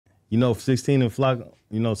You know, 16 and Flacco.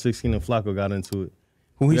 You know, 16 and Flacco got into it.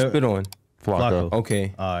 Who he spit on? Flacco.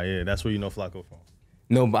 Okay. Yeah, that's where you know Flacco from.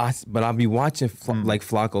 No, but I'll be watching like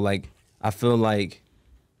Flacco. Like I feel like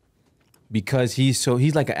because he's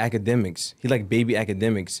like an academics. He like baby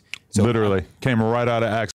academics. So Literally came right out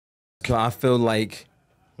of X. So I feel like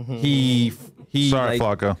he. Sorry, like,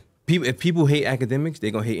 Flacco. If people hate academics,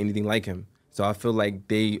 they gonna hate anything like him. So I feel like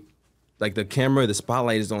the camera, the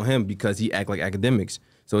spotlight is on him because he act like academics.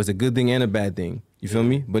 So it's a good thing and a bad thing. You feel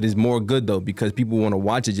me? But it's more good though because people want to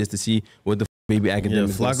watch it just to see what the baby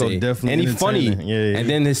academics Flacco say. definitely And he's funny. Yeah, and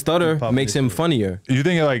then his stutter makes him funnier. You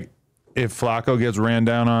think like if Flacco gets ran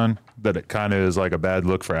down on, that it kind of is like a bad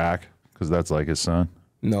look for Ack because that's like his son?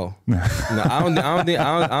 No, I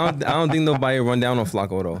don't think nobody run down on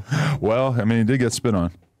Flacco though. Well, I mean, he did get spit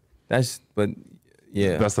on. That's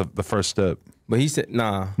the first step. But he said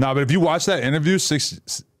nah. But if you watch that interview,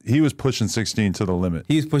 he was pushing 16 to the limit.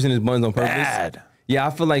 He was pushing his buttons on purpose. Bad. Yeah,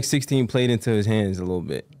 I feel like 16 played into his hands a little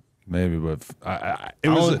bit. Maybe, but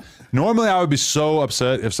normally I would be so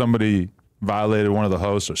upset if somebody violated one of the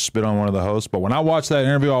hosts or spit on one of the hosts. But when I watched that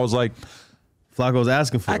interview, I was like, Flacco's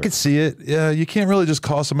asking for it. I could see it. Yeah, you can't really just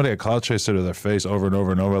call somebody a cloud chaser to their face over and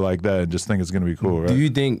over and over like that and just think it's gonna be cool, right? Do you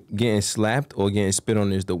think getting slapped or getting spit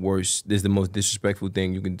on is the worst? Is the most disrespectful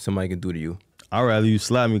thing somebody can do to you? I'd rather you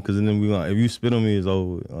slap me because then if you spit on me, it's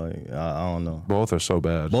over. Like I don't know. Both are so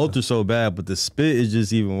bad. Both are so bad, but the spit is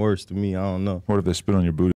just even worse to me. I don't know. What if they spit on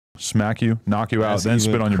your booty, smack you, knock you out, then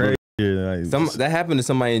spit on your booty? Like, that happened to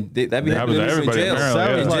somebody. That be happening to everybody in jail.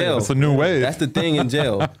 apparently. In Yeah. jail. That's the new wave. That's the thing in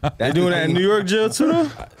jail. They doing that in New York jail too, though?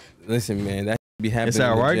 Listen, man, that be happening. It's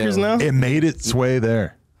at in Rikers jail. now. It made its way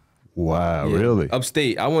there. Wow, Yeah. really?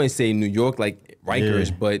 Upstate. I wouldn't say New York like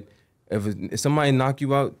Rikers, but if somebody knock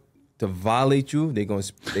you out to violate you, they gonna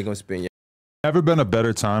spin you. Ever been a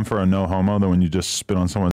better time for a no homo than when you just spit on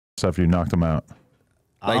someone after you knocked them out?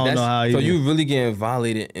 I don't know how. So you really getting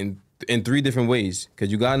violated in 3 different ways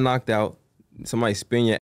because you got knocked out, somebody spin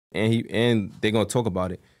you, and they gonna talk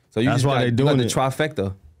about it. So you That's just why got, they doing the it.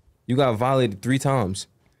 trifecta. You got violated 3 times.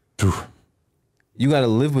 You got to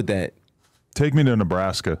live with that. Take me to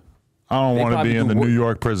Nebraska. I don't want to be in the New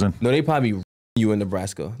York prison. No, they probably you in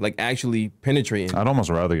Nebraska, like actually penetrating. I'd almost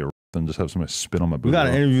rather get than just have somebody spit on my booty. We got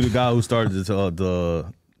to interview the guy who started the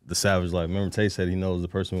Savage Life. Remember, Tay said he knows the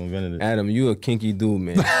person who invented it. Adam, you a kinky dude,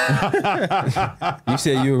 man. You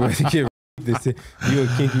said you were ready to get this. You a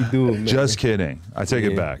kinky dude, man. Just kidding. I take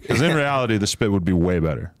it back. Because in reality, the spit would be way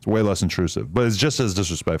better. It's way less intrusive. But it's just as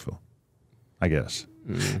disrespectful, I guess.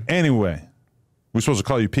 Anyway, we're supposed to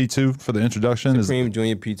call you P2 for the introduction? Supreme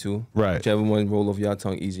Junior P2. Right. Whichever one roll off y'all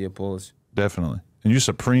tongue easier, pause. Definitely. And you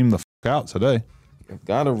supreme the out today.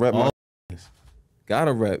 Gotta rep my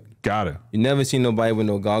Gotta rep. Gotta. You never seen nobody with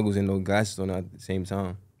no goggles and no glasses on at the same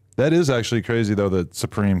time. That is actually crazy, though, that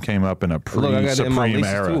Supreme came up in a pre-Supreme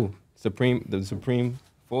era. Too. The Supreme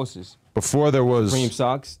Forces. Before there was... Supreme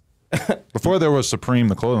Socks. Before there was Supreme,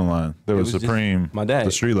 the clothing line, there was Supreme, my dad.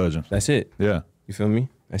 the street legend. That's it. Yeah. You feel me?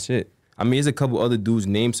 That's it. I mean, there's a couple other dudes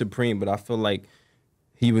named Supreme, but I feel like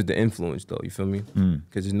he was the influence, though. You feel me?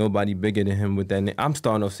 Because there's nobody bigger than him with that name. I'm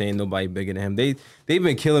starting off saying nobody bigger than him. They've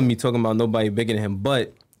been killing me talking about nobody bigger than him,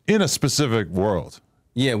 but in a specific world.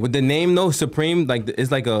 Yeah, with the name though, Supreme, like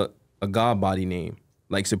it's like a God body name.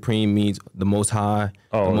 Like Supreme means the Most High.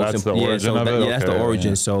 Oh, that's the origin of it? Yeah, that's the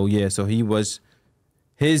origin. Yeah. So he was,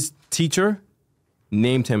 his teacher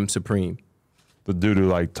named him Supreme. The dude who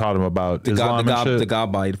like taught him about Islam and shit? The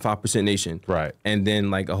God body, the 5% Nation. Right. And then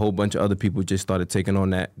like a whole bunch of other people just started taking on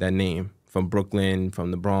that name. From Brooklyn, from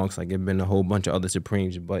the Bronx, like it been a whole bunch of other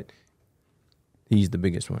Supremes, but he's the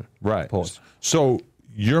biggest one. Right. Pause. So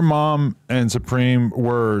your mom and Supreme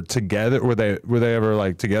were together? Were they ever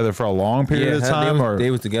like together for a long period of time? They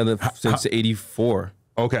was together since '84.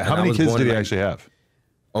 Okay. How many kids did he actually have?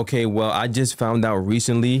 Okay. Well, I just found out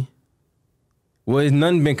recently. Well, it's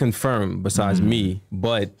none been confirmed besides me,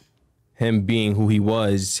 but him being who he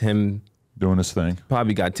was, him doing his thing,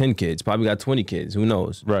 probably got 10 kids, probably got 20 kids. Who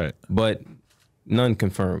knows? Right. But none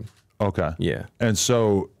confirmed. Okay. Yeah. And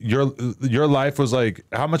so your life was like,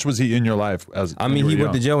 how much was he in your life? I mean, he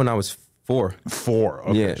went to jail when I was 4. 4.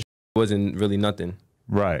 Okay. Yeah. Wasn't really nothing.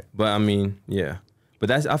 Right. But I mean, yeah. But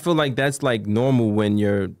I feel like that's like normal when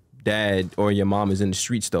your dad or your mom is in the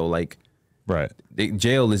streets though. Like, right.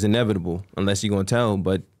 Jail is inevitable unless you're gonna tell.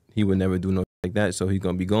 But he would never do no like that, so he's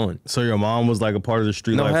gonna be gone. So your mom was like a part of the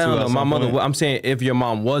street life too? No, my mother. I'm saying if your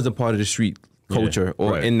mom was a part of the street culture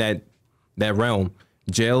or in that realm,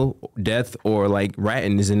 jail, death, or like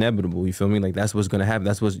ratting is inevitable. You feel me? Like that's what's gonna happen.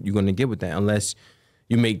 That's what you're gonna get with that, unless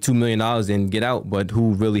you make $2 million and get out, but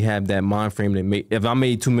who really have that mind frame that if I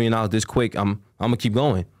made $2 million this quick, I'm gonna keep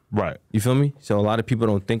going. Right. You feel me? So a lot of people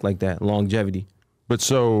don't think like that, longevity. But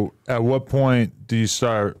so at what point do you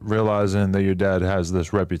start realizing that your dad has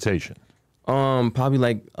this reputation? Probably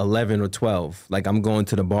like 11 or 12. Like I'm going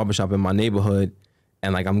to the barbershop in my neighborhood,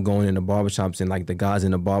 and like I'm going in the barbershops, and like the guys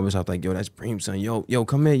in the barbershop like, yo, that's Bream, son. Yo,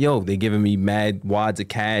 come here, yo. They giving me mad wads of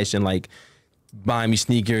cash and like buying me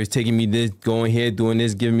sneakers, taking me this, going here, doing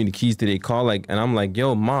this, giving me the keys to their car. Like, and I'm like,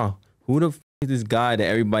 yo, ma, who the f is this guy that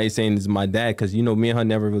everybody's saying is my dad? Cause you know, me and her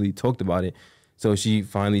never really talked about it. So she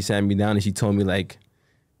finally sat me down and she told me like,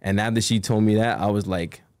 and after she told me that, I was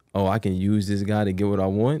like, oh, I can use this guy to get what I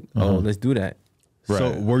want. Oh, let's do that. Right.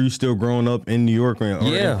 So were you still growing up in New York or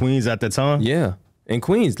in Queens at that time? Yeah, in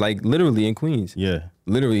Queens, like literally in Queens. Yeah.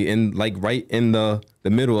 Literally in like right in the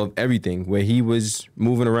middle of everything where he was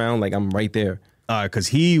moving around, like I'm right there. All right, because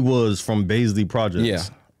he was from Baisley Projects. Yeah.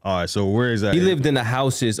 All right, so where is that? He lived in the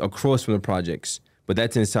houses across from the projects, but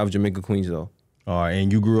that's in South Jamaica, Queens though. All right,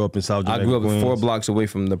 and you grew up in South Jamaica, I grew up Queens? 4 blocks away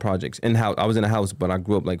from the projects. I was in a house, but I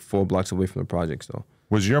grew up like 4 blocks away from the projects though.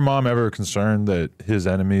 Was your mom ever concerned that his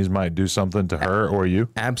enemies might do something to her or you?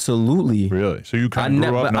 Absolutely. Really? So you kind of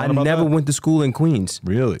grew up knowing about I never that? went to school in Queens.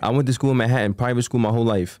 Really? I went to school in Manhattan, private school my whole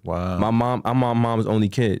life. Wow. I'm my mom's only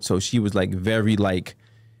kid, so she was like very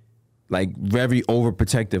very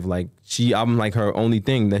overprotective. Like I'm like her only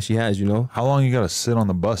thing that she has, you know? How long you got to sit on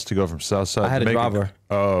the bus to go from Southside? I had a driver.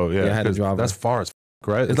 Oh, yeah. Yeah, I had a driver. That's far as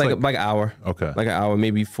right? It's like an hour. Okay. Like an hour,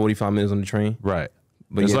 maybe 45 minutes on the train. Right.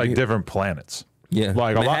 But it's yeah, like different planets. Yeah.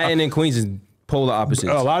 Like Manhattan and Queens is polar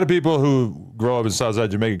opposites. A lot of people who grow up in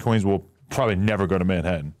Southside Jamaica, Queens will probably never go to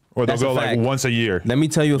Manhattan. Or they'll That's a go like fact. once a year. Let me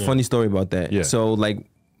tell you a funny story about that. Yeah. So like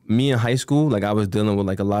me in high school, like I was dealing with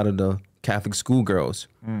like a lot of the Catholic school girls.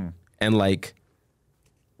 And like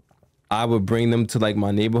I would bring them to like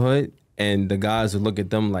my neighborhood, and the guys would look at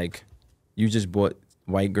them like, you just brought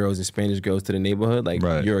white girls and Spanish girls to the neighborhood, like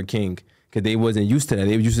you're a king. Cause they wasn't used to that.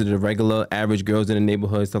 They were used to the regular average girls in the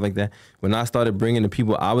neighborhood, stuff like that. When I started bringing the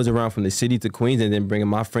people I was around from the city to Queens and then bringing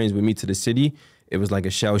my friends with me to the city, it was like a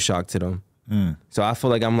shell shock to them. So I feel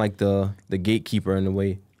like I'm like the gatekeeper in a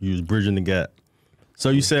way. You was bridging the gap.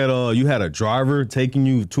 So you said you had a driver taking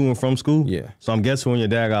you to and from school? Yeah. So I'm guessing when your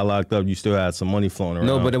dad got locked up, you still had some money flowing around.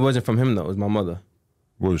 No, but it wasn't from him though. It was my mother.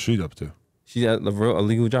 What was she up to? She had a real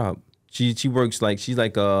legal job. She works like she's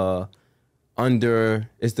like under,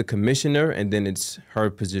 it's the commissioner, and then it's her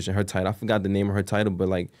position, her title. I forgot the name of her title, but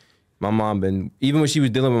like my mom even when she was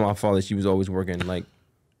dealing with my father, she was always working like.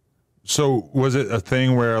 So was it a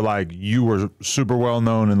thing where like you were super well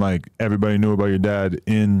known and like everybody knew about your dad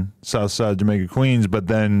in Southside Jamaica, Queens, but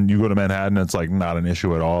then you go to Manhattan, it's like not an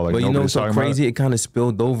issue at all. Like, but you know what's so crazy? It? It kind of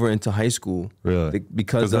spilled over into high school. Really?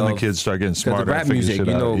 Because then the kids start getting smarter. The rap music, you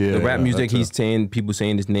know, the rap music. He's saying people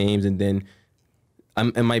saying his names, and then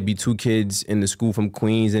it might be 2 kids in the school from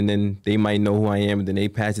Queens, and then they might know who I am, and then they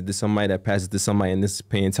pass it to somebody that passes to somebody, and this is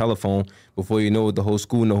paying telephone. Before you know it, the whole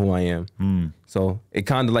school know who I am. So it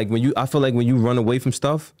kind of like I feel like when you run away from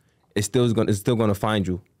stuff, it's still gonna find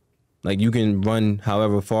you. Like you can run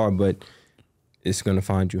however far, but it's gonna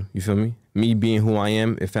find you. You feel me? Me being who I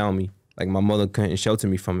am, it found me. Like my mother couldn't shelter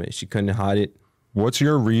me from it. She couldn't hide it. What's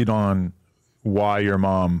your read on why your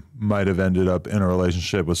mom might have ended up in a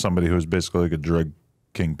relationship with somebody who's basically like a drug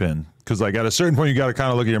kingpin? Because like at a certain point you got to kind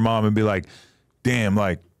of look at your mom and be like, damn,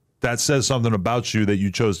 like that says something about you that you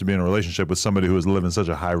chose to be in a relationship with somebody who is living such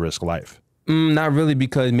a high risk life. Not really,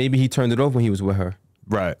 because maybe he turned it off when he was with her.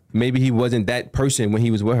 Right. Maybe he wasn't that person when he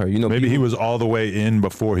was with her. You know, maybe he was all the way in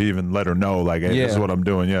before he even let her know, like, hey, this is what I'm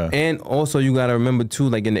doing. Yeah. And also you got to remember too,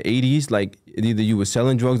 like in the 80s, like either you were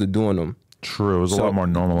selling drugs or doing them. True. It was a lot more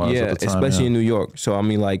normalized at the time. Especially in New York. So I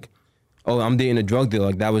mean, like, oh, I'm dating a drug dealer.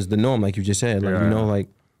 Like that was the norm, like you just said. Like, you know, like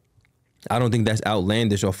I don't think that's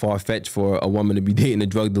outlandish or far-fetched for a woman to be dating a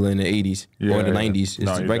drug dealer in the 80s or the 90s.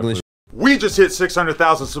 It's regular shit. We just hit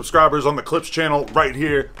 600,000 subscribers on the Clips channel right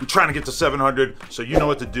here. We're trying to get to 700, so you know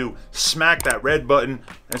what to do. Smack that red button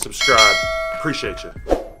and subscribe. Appreciate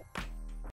you.